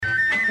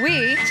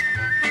we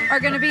are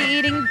going to be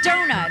eating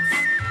donuts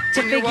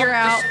to figure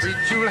out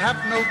who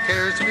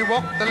is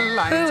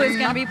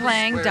going to be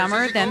playing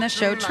Dumber Than the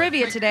Show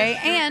trivia today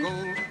and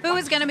who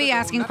is going to be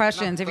asking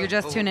questions. If you're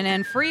just tuning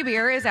in, Free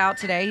Beer is out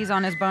today. He's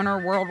on his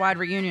Boner Worldwide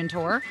Reunion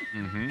Tour,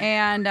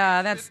 and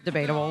that's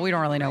debatable. We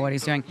don't really know what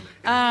he's doing.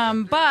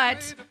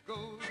 But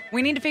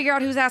we need to figure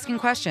out who's asking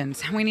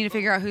questions. We need to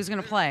figure out who's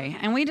going to play.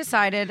 And we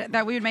decided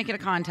that we would make it a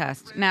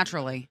contest,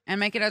 naturally, and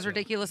make it as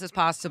ridiculous as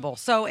possible.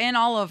 So in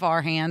all of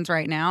our hands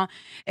right now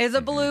is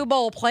a blue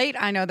bowl plate.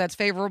 I know that's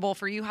favorable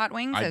for you, Hot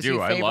Wings. I as do.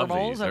 You I favor love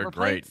bowls these. They're over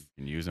great. plates.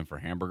 You can use them for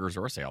hamburgers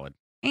or salad.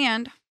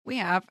 And we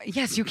have,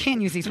 yes, you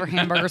can use these for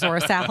hamburgers or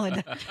a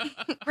salad.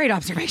 Great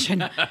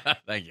observation.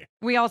 Thank you.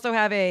 We also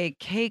have a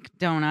cake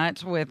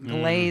donut with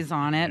glaze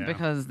on it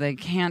because they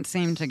can't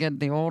seem to get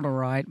the order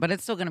right, but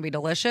it's still going to be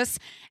delicious.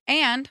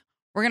 And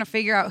we're going to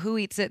figure out who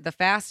eats it the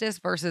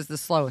fastest versus the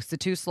slowest. The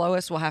two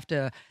slowest will have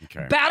to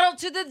battle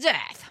to the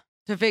death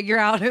to figure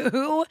out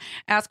who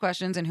asks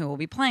questions and who will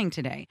be playing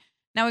today.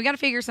 Now, we got to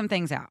figure some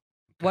things out.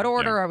 What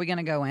order are we going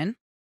to go in?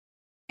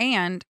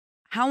 And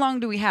how long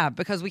do we have?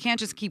 Because we can't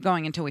just keep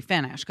going until we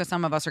finish, because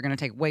some of us are going to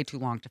take way too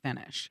long to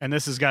finish. And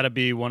this has got to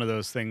be one of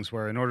those things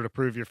where in order to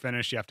prove you're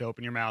finished, you have to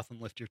open your mouth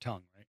and lift your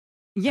tongue, right?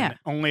 Yeah. And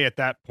only at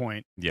that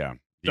point. Yeah.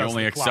 The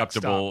only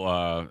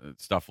acceptable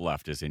stuff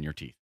left is in your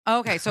teeth.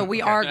 Okay, so we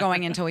are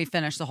going until we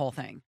finish the whole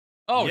thing.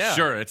 Oh,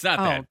 sure. It's not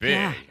that big.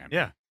 Yeah.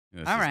 Yeah.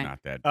 This all is right. not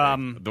that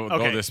big.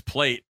 Though this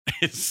plate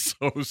is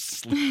so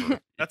slippery.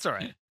 That's all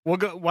right. We'll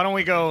go. Why don't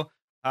we go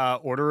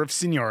order of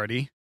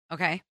seniority?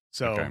 Okay.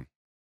 So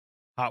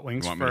Hot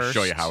Wings you want first. Me to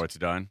show you how it's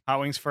done?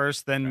 Hot Wings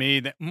first, then me.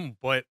 Then,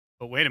 but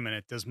wait a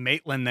minute. Does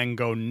Maitland then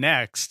go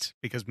next?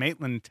 Because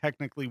Maitland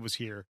technically was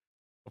here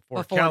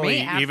before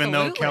Kelly, me, even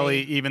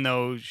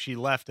though she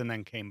left and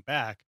then came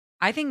back.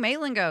 I think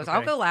Maitland goes. Okay.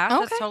 I'll go last.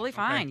 Okay. That's totally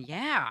fine.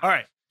 Yeah. All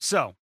right.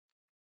 So,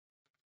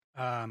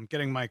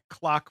 getting my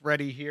clock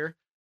ready here.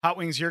 Hot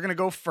Wings, you're gonna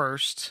go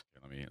first.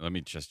 Let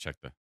me just check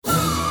the.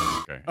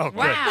 Okay. Oh,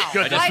 wow.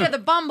 good. Flight of the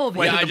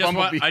Bumblebee. Yeah,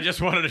 I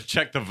just wanted to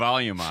check the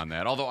volume on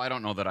that. Although I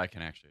don't know that I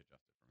can actually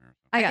adjust it from here.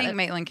 I think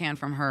Maitland can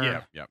from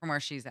her, from where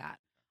she's at.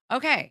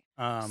 Okay.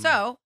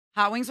 So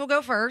Hot Wings will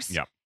go first.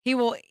 Yep. He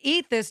will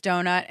eat this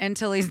donut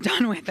until he's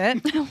done with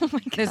it. Oh my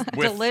God. This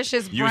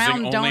delicious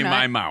brown using donut. only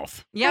my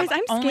mouth. Yep, Guys,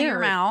 I'm only your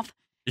scared. mouth.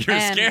 You're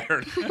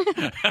scared.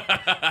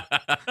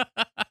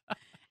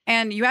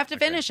 And you have to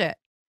finish it.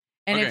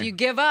 And if you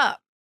give up,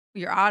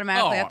 you're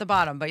automatically at the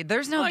bottom. But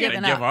there's no I'm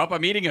giving not up. give up.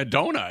 I'm eating a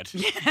donut.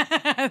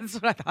 Yeah, that's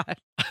what I thought.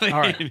 All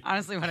right.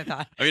 Honestly, what I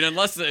thought. I mean,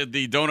 unless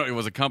the donut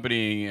was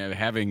accompanying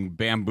having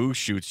bamboo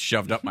shoots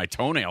shoved up my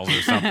toenails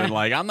or something,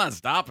 like I'm not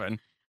stopping.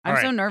 I'm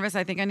so nervous.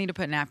 I think I need to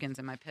put napkins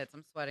in my pits.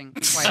 I'm sweating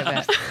quite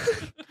a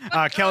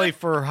bit. Kelly,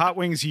 for Hot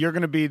Wings, you're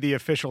going to be the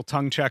official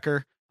tongue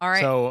checker. All right.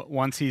 So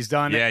once he's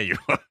done, you.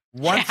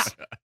 Once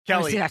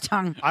Kelly, see that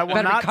tongue. I will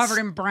better not be covered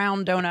in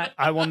brown donut.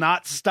 I will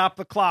not stop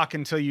the clock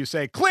until you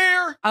say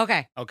clear.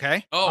 Okay.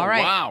 Okay. Oh, all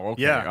right. Wow.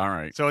 Okay. Yeah. All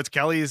right. So it's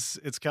Kelly's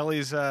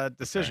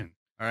decision.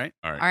 All right.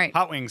 All right. All right.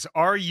 Hot Wings,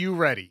 are you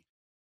ready?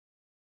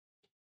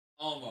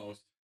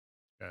 Almost.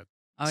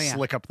 Oh yeah.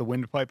 Slick up the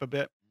windpipe a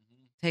bit.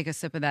 Take a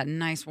sip of that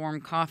nice warm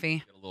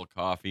coffee. Get a little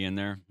coffee in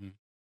there. All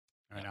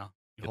right now.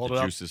 Get Hold the it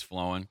up. juices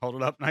flowing. Hold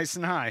it up nice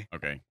and high.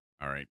 Okay.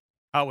 All right.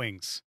 Hot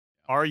Wings,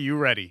 are you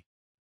ready?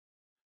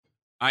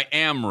 I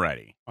am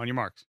ready. On your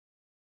marks.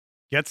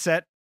 Get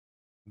set.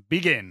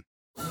 Begin.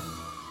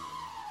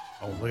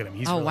 Oh, look at him.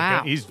 He's really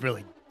wow. good. He's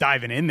really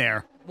diving in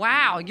there.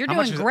 Wow, you're How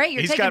much doing is it? great.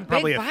 You're He's taking got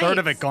probably big a third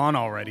of it bites. gone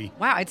already.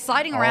 Wow, it's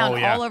sliding around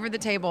yeah. all over the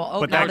table. Oh,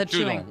 But now that- the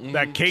chewing.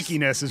 That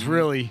cakiness is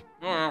really,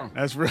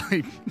 that's really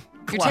You're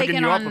clogging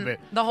taking you up a on bit.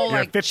 the whole, Yeah,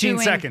 like, 15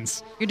 chewing.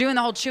 seconds. You're doing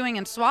the whole chewing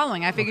and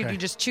swallowing. I figured Okay. you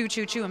just chew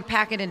and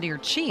pack it into your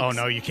cheeks. Oh,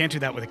 no, you can't do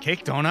that with a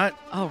cake donut.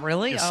 Oh,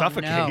 really? You Oh,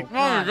 suffocate. no.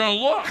 Oh, you're gonna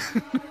look.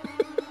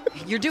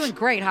 You're doing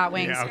great, Hot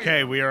Wings. Yeah,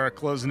 okay, we are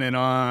closing in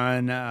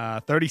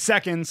on 30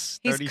 seconds.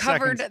 He's 30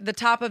 covered seconds. the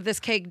top of this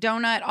cake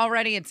donut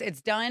already.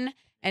 It's done,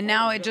 and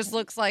now it just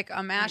looks like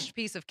a mashed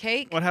piece of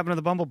cake. What happened to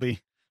the bumblebee?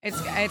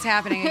 It's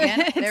happening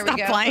again. There we Stop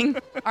go. flying.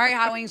 All right,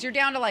 Hot Wings, you're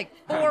down to like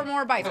 4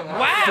 more bites.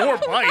 Wow. 4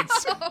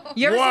 bites.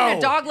 You ever Whoa. seen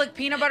a dog lick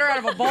peanut butter out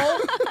of a bowl?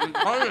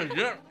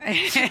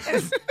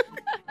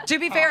 To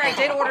be fair, I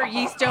did order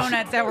yeast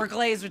donuts that were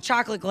glazed with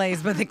chocolate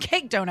glaze, but the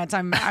cake donuts,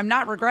 I'm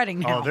not regretting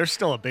now. Oh, there's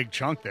still a big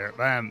chunk there.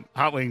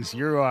 Hot Wings,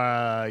 you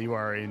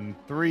are in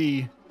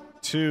 3,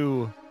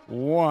 2,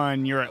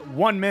 1. You're at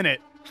 1 minute.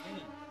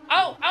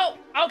 Oh,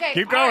 okay.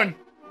 Keep All going. right.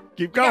 Keep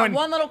You got going.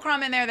 one little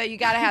crumb in there that you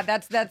gotta have.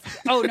 That's.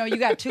 Oh no, you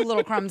got 2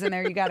 little crumbs in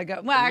there. You gotta go.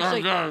 Well,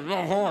 actually,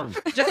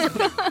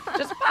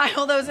 just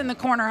pile those in the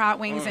corner, Hot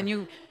Wings, and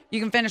you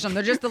can finish them.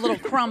 They're just the little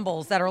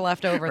crumbles that are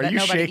left over Are that you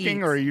nobody shaking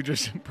eats. or are you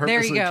just purposely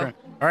There you go. trying?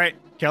 All right,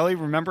 Kelly,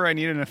 remember I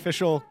need an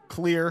official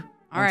clear.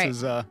 All right.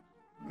 His mouth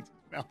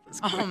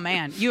is clear. Oh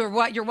man, you're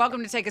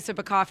welcome to take a sip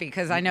of coffee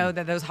because I know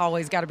that those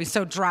hallways got to be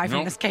so dry from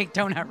Nope. this cake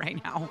donut right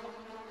now.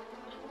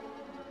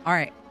 All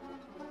right.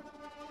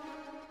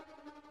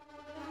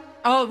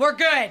 Oh, we're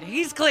good.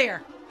 He's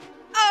clear.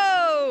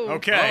 Oh.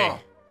 Okay.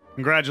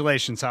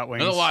 Congratulations, Hot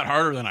Wings. It's a lot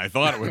harder than I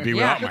thought it would be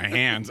Yeah. without my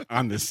hands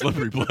on this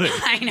slippery pudding.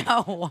 I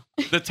know.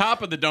 The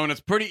top of the donut's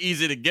pretty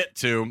easy to get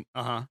to,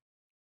 Uh-huh.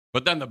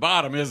 but then the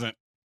bottom isn't.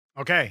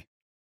 Okay.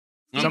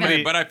 Okay,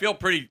 Somebody- but I feel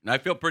pretty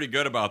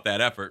good about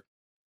that effort.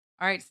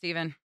 All right,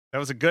 Steven. That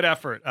was a good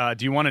effort.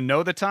 Do you want to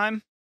know the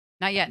time?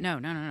 Not yet. No.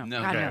 No.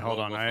 God, Okay, no. hold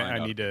on. We'll I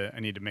find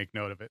need to make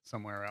note of it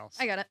somewhere else.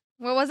 I got it.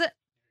 What was it?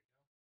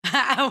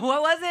 What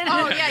was it?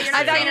 Oh, yeah, you're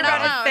I not thought saying you were it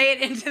out about to loud. say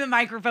it into the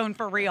microphone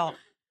for real.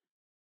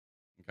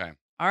 Okay.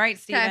 All right,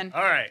 Steven.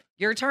 All right.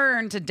 Your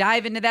turn to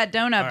dive into that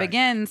donut All right.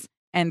 begins.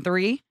 And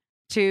 3,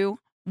 2,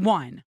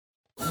 1.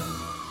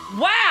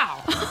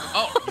 Wow!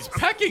 Oh, he's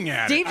pecking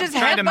at Steve it. just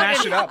trying to mash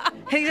headbutted- it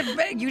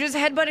up. You just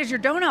headbutted your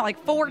donut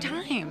like 4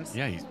 times.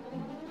 Yeah, he's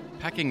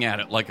pecking at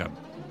it like a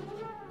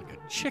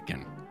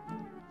chicken.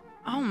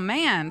 Oh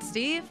man,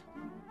 Steve.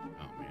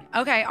 Oh man.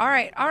 Okay, all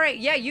right.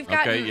 Yeah, you've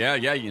got. Okay, yeah,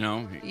 you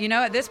know. You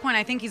know, at this point,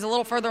 I think he's a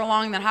little further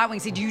along than Hot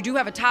Wings. You do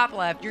have a top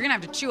left. You're gonna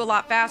have to chew a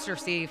lot faster,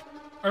 Steve.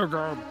 Oh,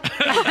 God.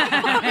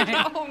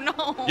 Oh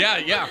no.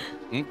 Yeah.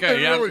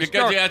 Okay, yeah, really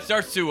because it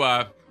starts to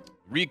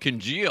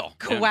recongeal.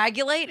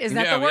 Coagulate? Is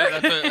that yeah, the word?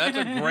 Yeah, that's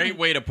a great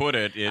way to put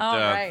it. It All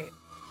right.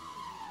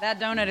 That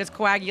donut is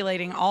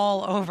coagulating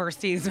all over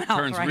Steve's mouth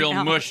turns right real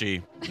now.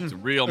 mushy. It's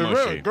real It's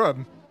mushy. really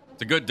good.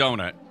 It's a good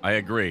donut. I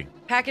agree.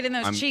 Pack it in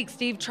those I'm- cheeks,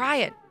 Steve. Try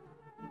it.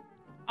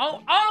 Oh,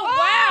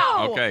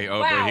 wow. Okay. Oh,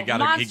 Wow, but he got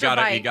monster a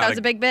bite. That was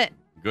a big bit.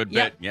 good bit.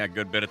 Yep. Yeah,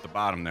 good bit at the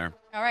bottom there.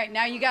 All right,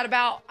 now you got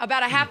about a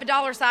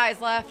 $50 size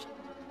left.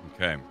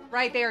 Okay.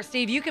 Right there,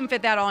 Steve. You can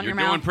fit that all in You're your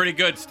doing mouth. pretty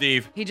good,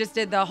 Steve. He just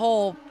did the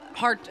whole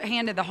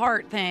handed the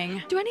heart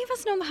thing. Do any of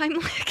us know the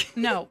Heimlich?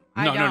 No,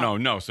 I No,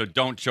 don't. no. So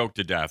don't choke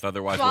to death.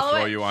 Otherwise, Swallow we'll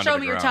throw it. you onto Show the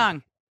me your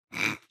ground.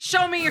 tongue.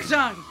 Show me your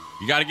tongue.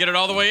 You got to get it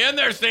all the way in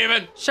there,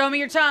 Steven. Show me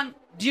your tongue.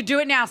 You do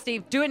it now,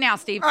 Steve. Do it now,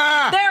 Steve.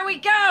 Ah! There we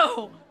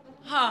go.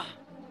 Huh.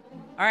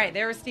 All right,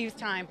 there was Steve's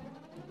time.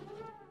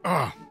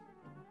 Oh,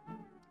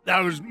 that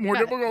was more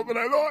difficult than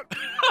I thought.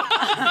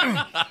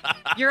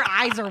 Your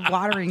eyes are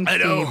watering, I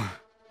Steve. know.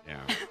 Yeah.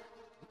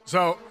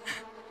 So,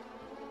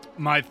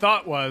 my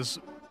thought was,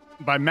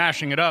 by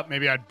mashing it up,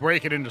 maybe I'd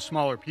break it into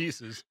smaller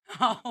pieces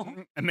Oh.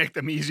 and make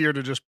them easier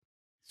to just.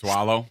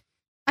 Swallow.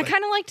 I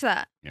kind of liked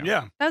that.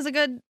 Yeah. That was a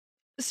good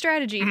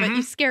strategy, but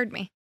you scared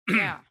me.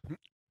 Yeah.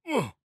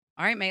 Ugh.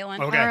 All right,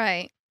 Maitland. Okay. All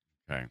right.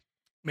 Okay.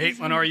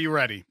 Maitland, are you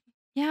ready?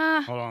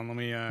 Yeah. Hold on, let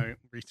me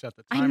reset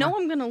the I timer. know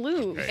I'm going to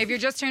lose. Okay. If you're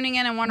just tuning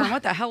in and wondering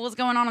what the hell was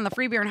going on the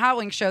Free Beer and Hot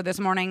Wings show this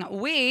morning,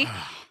 we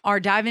are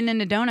diving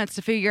into donuts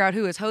to figure out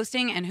who is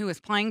hosting and who is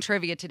playing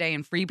trivia today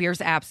in Free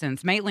Beer's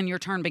absence. Maitland, your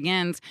turn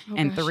begins Oh,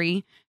 in gosh.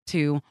 3,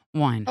 2,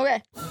 1.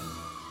 Okay.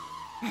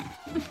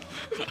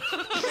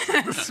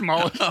 the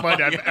smallest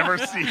bite I've ever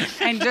seen.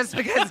 And just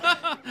because,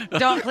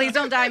 please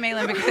don't die,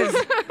 Maitland, because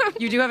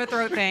you do have a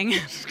throat thing.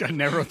 She's got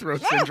narrow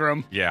throat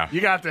syndrome. Yeah. You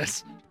got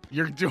this.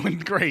 You're doing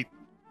great.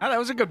 Oh, that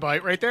was a good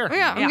bite right there. Oh,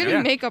 yeah, I'm Yeah.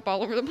 getting makeup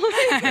all over the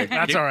place.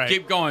 That's keep, all right.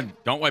 Keep going.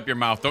 Don't wipe your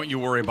mouth. Don't you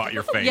worry about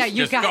your face. Yeah, you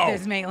Just got go.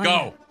 this, Maitland.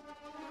 Go.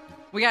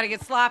 We got to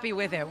get sloppy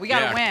with it. We got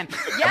to Yeah. win.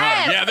 Come on.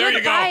 Yes. Yeah, there good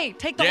you go. bite.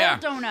 Take the yeah.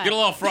 whole donut. Get a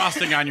little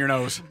frosting on your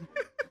nose.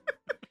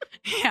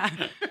 Yeah.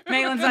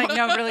 Maitland's like,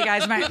 no, really,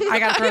 guys, I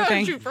got a throat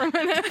thing. Shoot for a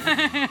minute.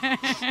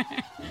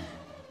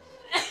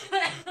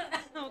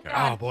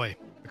 Oh, boy.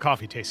 The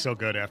coffee tastes so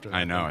good after that.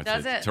 I know. It's,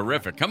 Does it's it?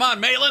 terrific. Come on,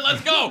 Maitland.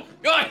 Let's go.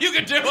 Go on. You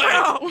can do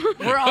it.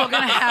 We're all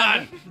going to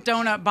have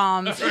donut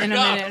bombs in a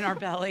minute in our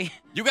belly.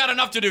 You got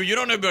enough to do. You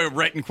don't need to be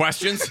writing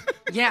questions.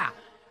 Yeah.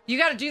 You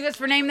got to do this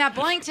for Name That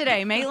Blank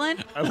today,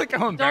 Maitland. I like how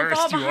Don't fall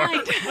embarrassed you are.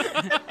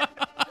 behind.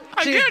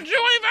 I can't do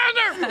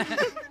any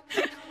better.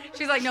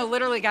 She's like, no,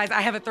 literally, guys,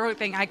 I have a throat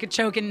thing. I could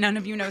choke and none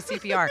of you know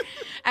CPR.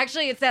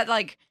 Actually, it's that,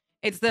 like,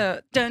 it's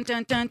the dun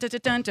dun dun dun dun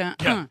dun dun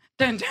Yeah.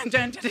 dun dun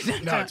dun dun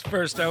dun. No, it's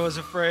first I was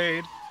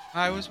afraid.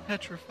 I was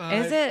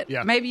petrified. Is it?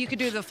 Yeah. Maybe you could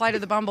do the Flight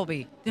of the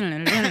Bumblebee. All Keep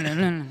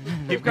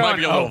Might going.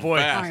 be a Oh, little boy.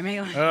 fast. right,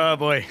 Maitland. Oh,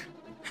 boy.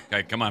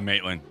 Okay, come on,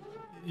 Maitland.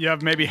 You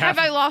have maybe half.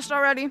 Have I lost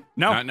already?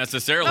 No. Not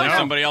necessarily. No.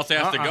 Somebody else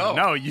has to go.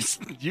 No,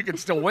 you can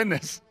still win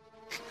this.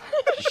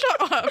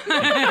 Shut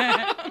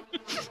up.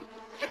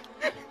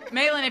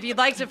 Maitland, if you'd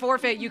like to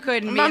forfeit, you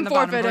could and be in I'm the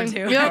bottom of her,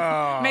 forfeiting. too. Yep.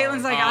 Oh.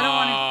 Maitland's like, I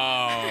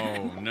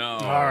don't want Oh, no.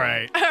 All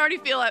right. I already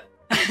feel it.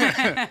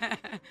 to.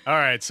 All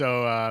right.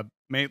 So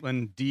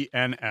Maitland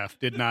DNF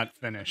did not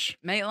finish.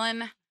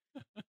 Maitland,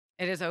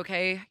 it is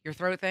okay. Your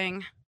throat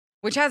thing,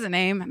 which has a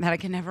name that I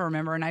can never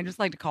remember, and I just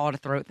like to call it a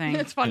throat thing.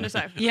 It's fun to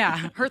say.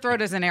 Yeah, her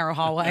throat is a narrow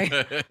hallway.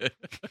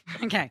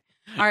 Okay.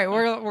 All right,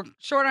 we're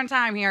short on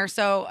time here.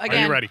 So Are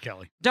again, you ready,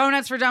 Kelly?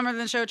 donuts for Dumber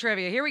Than Show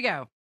trivia. Here we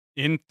go.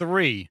 In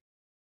 3,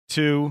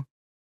 2,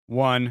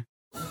 1,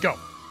 go.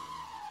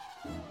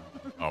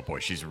 Oh, boy,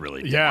 she's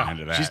really Yeah,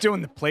 behind that. she's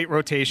doing the plate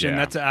rotation. Yeah.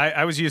 That's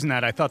I was using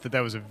that. I thought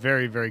that was a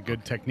very, very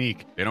good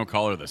technique. They don't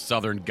call her the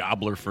Southern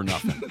Gobbler for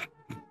nothing.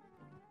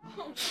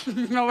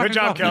 Good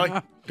job, Kelly.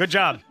 Good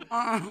job,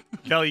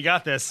 Kelly. You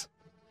got this.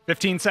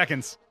 15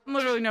 seconds.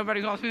 Literally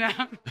nobody calls me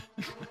that.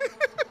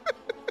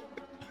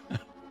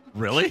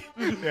 Really?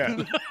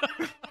 Yeah.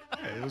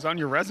 It was on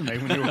your resume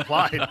when you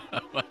applied.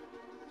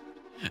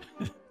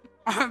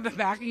 the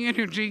backing in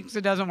your cheeks,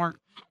 it doesn't work.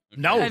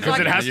 No, It's because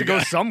like- it has You to go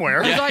got-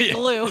 somewhere. It's like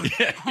glue.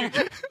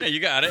 Yeah, you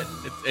got it.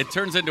 It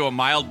turns into a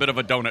mild bit of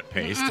a donut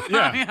paste.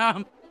 Yeah.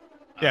 Yeah.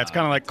 Yeah, it's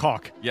kind of like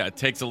caulk. Yeah, it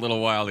takes a little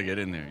while to get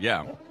in there.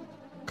 Yeah.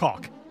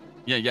 Caulk.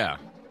 Yeah.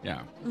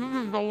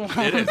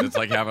 It is. It's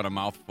like having a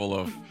mouthful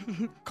of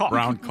Caulk.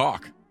 brown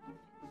caulk.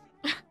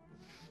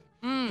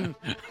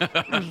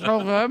 It's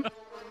so good.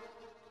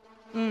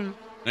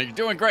 Now, you're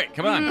doing great.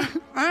 Come on.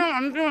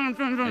 I'm doing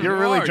You're You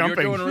really are.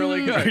 jumping. You're doing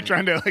really good. You're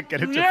trying to like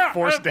get it to Yeah.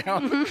 force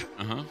down.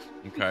 Uh-huh.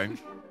 Okay.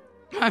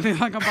 I feel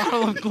like a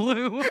bottle of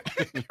glue.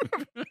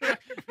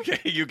 Okay,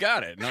 you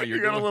got it. No, You you're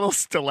got a doing little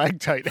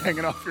stalactite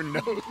hanging off your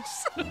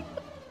nose.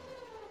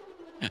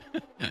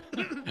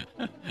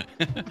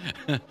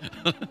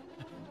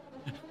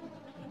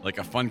 like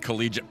a fun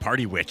collegiate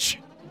party witch.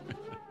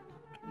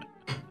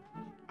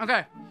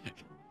 Okay.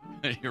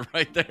 You're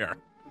right there.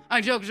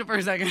 I joked for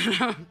a second.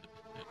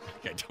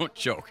 Okay, don't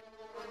choke.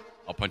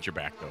 I'll punch your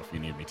back, though, if you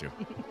need me to.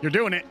 You're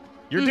doing it.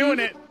 You're doing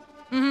it.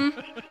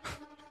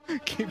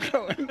 Keep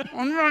going.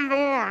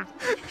 Oh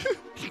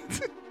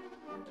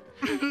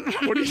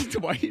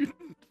Why are you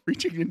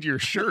reaching into your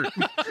shirt?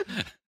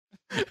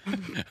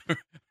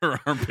 Her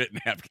armpit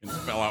napkins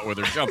fell out with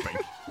her jumping.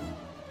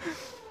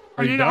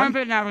 Are you need done?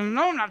 armpit napkins.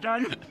 No, I'm not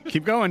done.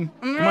 Keep going.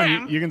 Come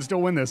on, you can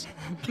still win this.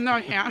 No,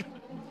 I can't.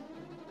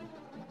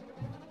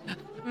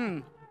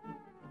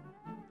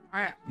 All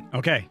right.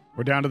 Okay,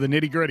 we're down to the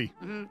nitty gritty.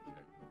 Come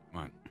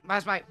on.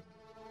 Last bite.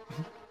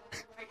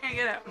 I can't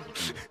get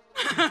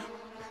it.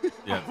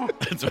 Yeah,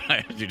 that's what I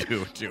had to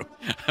do, too.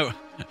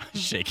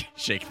 Shake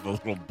the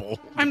little bowl.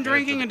 I'm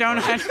drinking a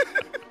donut.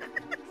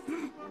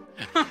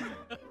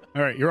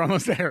 All right, you're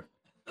almost there.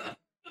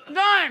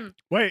 Done.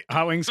 Wait,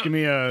 Hot Wings, give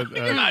me a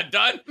You're not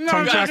done? No, You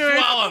I'm gotta not doing it.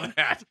 swallow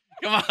that.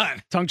 Come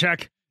on. tongue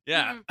check.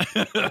 Yeah.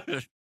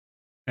 I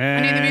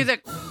And need the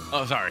music.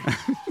 Oh, sorry.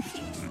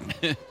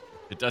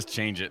 It does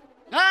change it.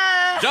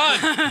 Ah!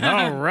 Done.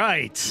 All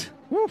right.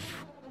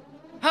 Woof.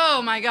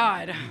 Oh my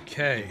God.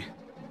 Okay.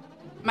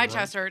 My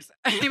chest hurts.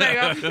 Anybody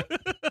go?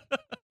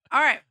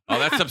 All right. Oh,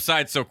 that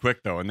subsides so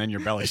quick, though, and then your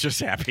belly's just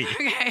happy.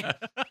 Okay.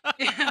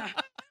 Yeah.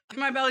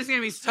 My belly's going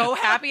to be so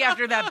happy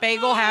after that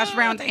bagel, hash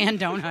browns, and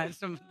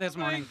donuts this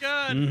morning.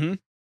 God. Mm-hmm.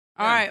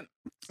 All right.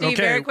 Steve,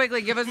 Okay. very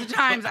quickly, give us the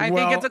times. I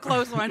think it's a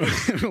close one.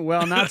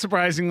 Well, not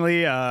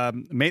surprisingly,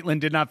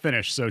 Maitland did not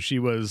finish, so she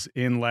was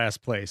in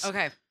last place.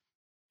 Okay.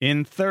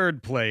 In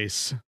third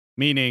place,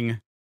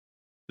 meaning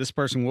this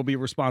person will be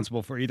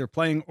responsible for either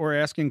playing or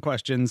asking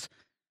questions,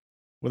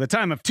 with a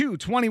time of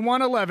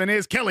 2:21:11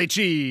 is Kelly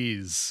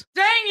Cheese.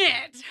 Dang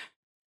it.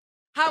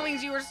 Hot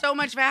Wings, you were so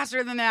much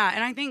faster than that.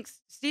 And I think,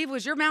 Steve,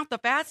 was your mouth the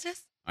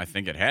fastest? I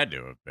think it had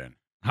to have been.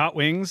 Hot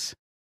Wings.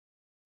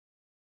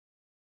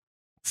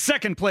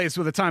 Second place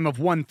with a time of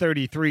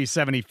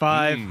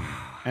 1:33:75,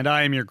 and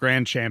I am your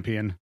grand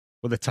champion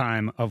with a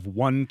time of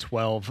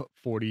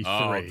 1:12:43.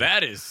 Oh,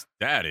 that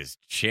is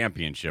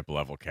championship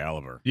level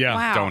caliber. yeah,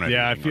 Wow. Donut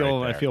yeah. I eating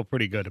feel right I there. feel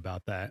pretty good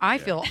about that. I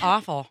feel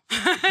awful.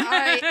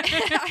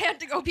 I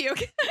had to go puke.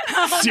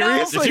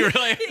 Seriously? Did you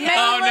really? Yeah.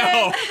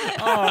 Oh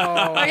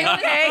Oh, Are you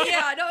okay?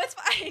 Yeah, no, it's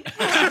fine.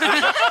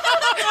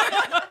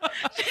 no!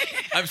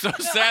 I'm so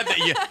sad that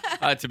you.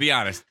 To be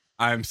honest,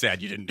 I'm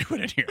sad you didn't do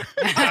it in here.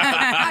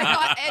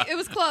 I thought it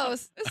was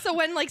close. So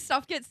when like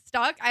stuff gets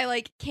stuck, I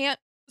like can't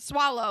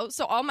swallow.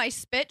 So all my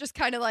spit just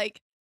kind of like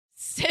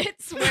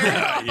sits where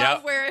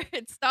Yep. where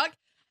it's stuck.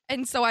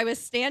 And so I was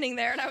standing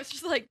there and I was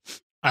just like,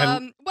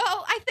 I-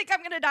 well, I think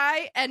I'm gonna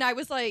die. And I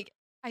was like,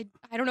 I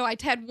don't know. I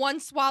had one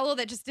swallow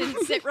that just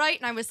didn't sit right,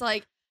 and I was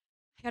like,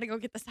 I gotta go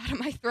get this out of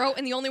my throat.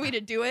 And the only way to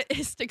do it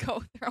is to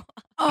go throw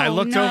up. Oh, I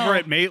looked no. over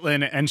at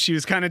Maitland, and she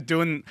was kind of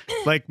doing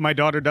like my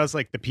daughter does,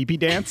 like the pee-pee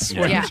dance.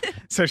 when- Yeah.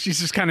 So she's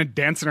just kind of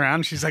dancing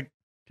around. She's like,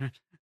 "Come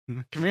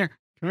here,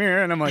 come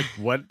here," and I'm like,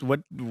 "What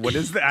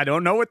is that? I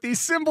don't know what these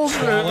symbols,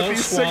 what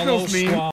these signals mean."